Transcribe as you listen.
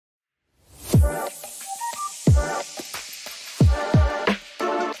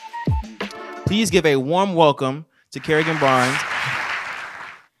Please give a warm welcome to Carrigan Barnes.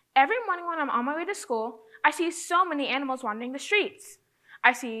 Every morning when I'm on my way to school, I see so many animals wandering the streets.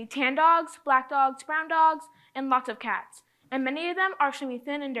 I see tan dogs, black dogs, brown dogs, and lots of cats, and many of them are extremely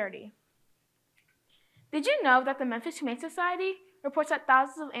thin and dirty. Did you know that the Memphis Humane Society reports that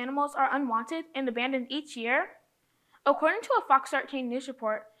thousands of animals are unwanted and abandoned each year? According to a Fox 13 news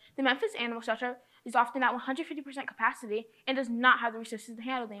report, the Memphis Animal Shelter is often at 150% capacity and does not have the resources to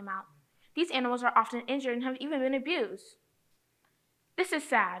handle the amount. These animals are often injured and have even been abused. This is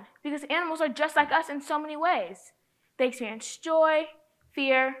sad because animals are just like us in so many ways. They experience joy,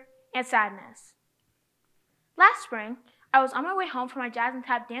 fear, and sadness. Last spring, I was on my way home from my jazz and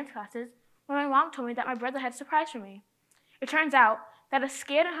tap dance classes when my mom told me that my brother had a surprise for me. It turns out that a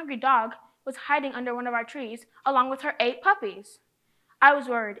scared and hungry dog was hiding under one of our trees along with her 8 puppies. I was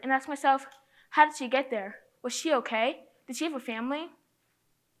worried and asked myself, how did she get there? Was she okay? Did she have a family?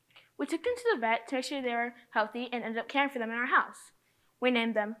 We took them to the vet to make sure they were healthy and ended up caring for them in our house. We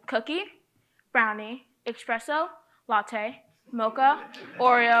named them Cookie, Brownie, Espresso, Latte, Mocha,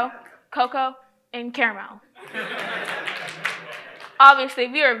 Oreo, Cocoa, and Caramel. Obviously,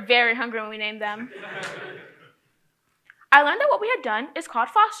 we were very hungry when we named them. I learned that what we had done is called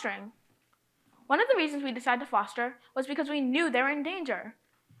fostering. One of the reasons we decided to foster was because we knew they were in danger.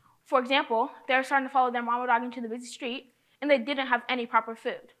 For example, they were starting to follow their mama dog into the busy street, and they didn't have any proper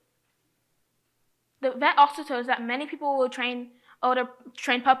food. The vet also told us that many people will train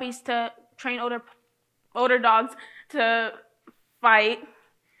puppies to train older dogs to fight.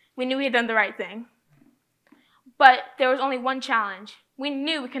 We knew we had done the right thing. But there was only one challenge. We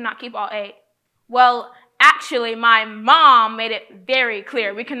knew we could not keep all 8. Well, actually, my mom made it very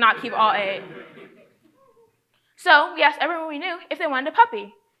clear we could not keep all 8. So we asked everyone we knew if they wanted a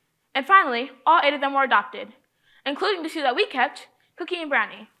puppy. And finally, all 8 of them were adopted, including the 2 that we kept, Cookie and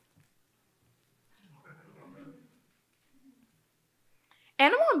Brownie.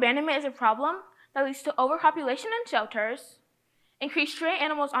 Animal abandonment is a problem that leads to overpopulation in shelters, increased stray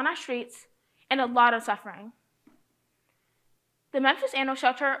animals on our streets, and a lot of suffering. The Memphis Animal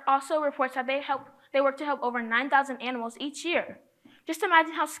Shelter also reports that they work to help over 9,000 animals each year. Just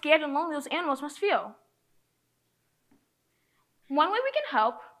imagine how scared and lonely those animals must feel. One way we can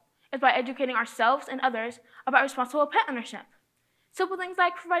help is by educating ourselves and others about responsible pet ownership. Simple things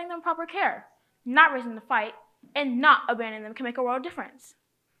like providing them proper care, not raising the fight, and not abandoning them can make a world of difference.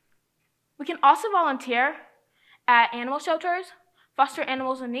 We can also volunteer at animal shelters, foster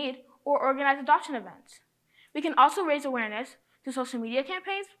animals in need, or organize adoption events. We can also raise awareness through social media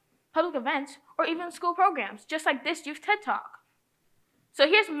campaigns, public events, or even school programs, just like this youth TED Talk. So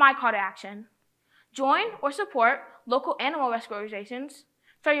here's my call to action. Join or support local animal rescue organizations,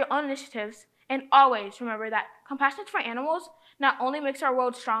 start your own initiatives, and always remember that compassion for animals not only makes our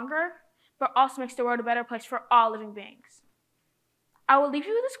world stronger, but also makes the world a better place for all living beings. I will leave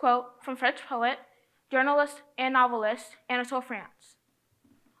you with this quote from French poet, journalist, and novelist Anatole France.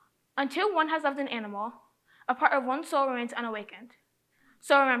 Until one has loved an animal, a part of one's soul remains unawakened.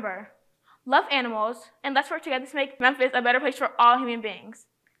 So remember, love animals, and let's work together to make Memphis a better place for all human beings.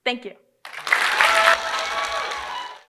 Thank you.